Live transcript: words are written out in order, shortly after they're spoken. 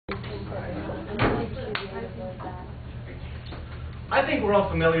I think we're all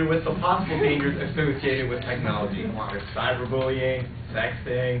familiar with the possible dangers associated with technology. There's cyberbullying,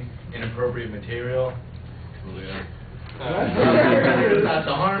 sexting, inappropriate material. Not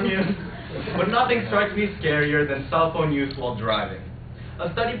to harm you. But nothing strikes me scarier than cell phone use while driving.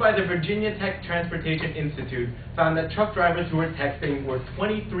 A study by the Virginia Tech Transportation Institute found that truck drivers who were texting were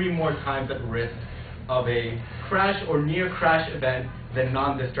 23 more times at risk of a crash or near-crash event than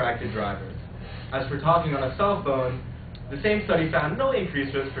non-distracted drivers. As for talking on a cell phone, the same study found no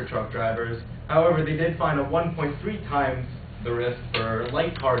increased risk for truck drivers. However, they did find a 1.3 times the risk for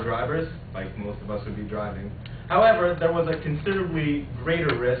light car drivers, like most of us would be driving. However, there was a considerably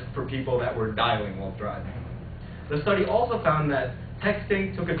greater risk for people that were dialing while driving. The study also found that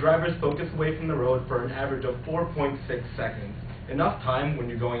texting took a driver's focus away from the road for an average of 4.6 seconds, enough time when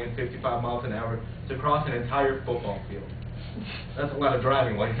you're going at 55 miles an hour to cross an entire football field. That's a lot of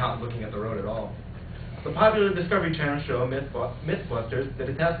driving while you're not looking at the road at all. The popular Discovery Channel show Mythbusters did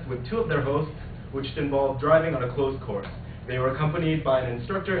a test with two of their hosts, which involved driving on a closed course. They were accompanied by an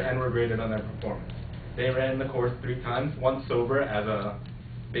instructor and were graded on their performance. They ran the course 3 times, once sober as a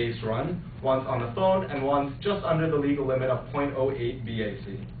base run, once on the phone, and once just under the legal limit of 0.08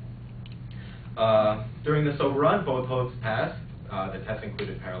 BAC. During the sober run, both hosts passed. The test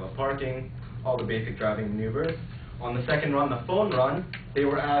included parallel parking, all the basic driving maneuvers. On the second run, the phone run, they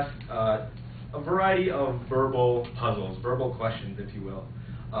were asked a variety of verbal puzzles, verbal questions, if you will.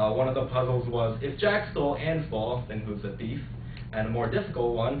 One of the puzzles was, if Jack stole Anne's ball, then who's the thief? And a more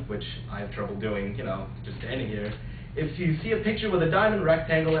difficult one, which I have trouble doing, just standing here, if you see a picture with a diamond,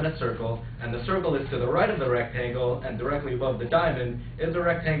 rectangle, and a circle, and the circle is to the right of the rectangle and directly above the diamond, is the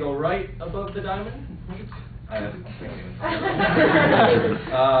rectangle right above the diamond?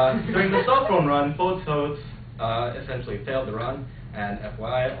 During the cell phone run, both hosts essentially failed the run, and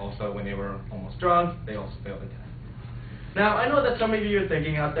FYI, also when they were almost drunk, they also failed the test. Now, I know that some of you are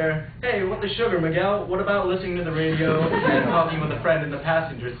thinking out there, hey, what the sugar, Miguel? What about listening to the radio and talking with a friend in the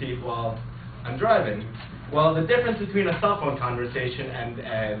passenger seat while I'm driving? Well, the difference between a cell phone conversation and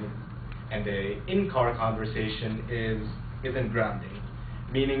a in-car conversation is in grounding,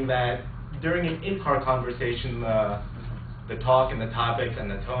 meaning that during an in-car conversation, the talk and the topics and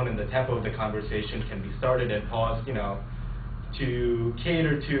the tone and the tempo of the conversation can be started and paused, to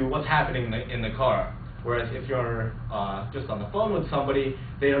cater to what's happening in the car. Whereas if you're just on the phone with somebody,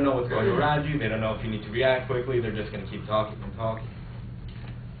 they don't know what's going around you, they don't know if you need to react quickly, they're just going to keep talking and talking.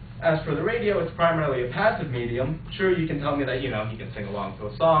 As for the radio, it's primarily a passive medium. Sure, you can tell me that, you can sing along to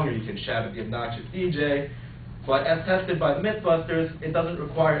a song or you can shout at the obnoxious DJ, but as tested by the Mythbusters, it doesn't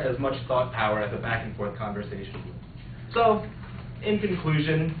require as much thought power as a back-and-forth conversation. So, in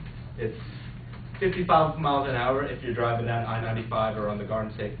conclusion, it's 55 miles an hour if you're driving down I-95 or on the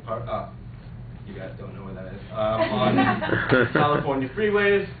Garden State Park. You guys don't know where that is. On California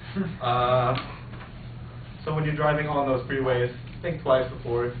freeways. So when you're driving on those freeways, think twice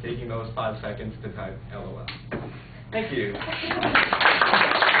before taking those 5 seconds to type LOL. Thank you.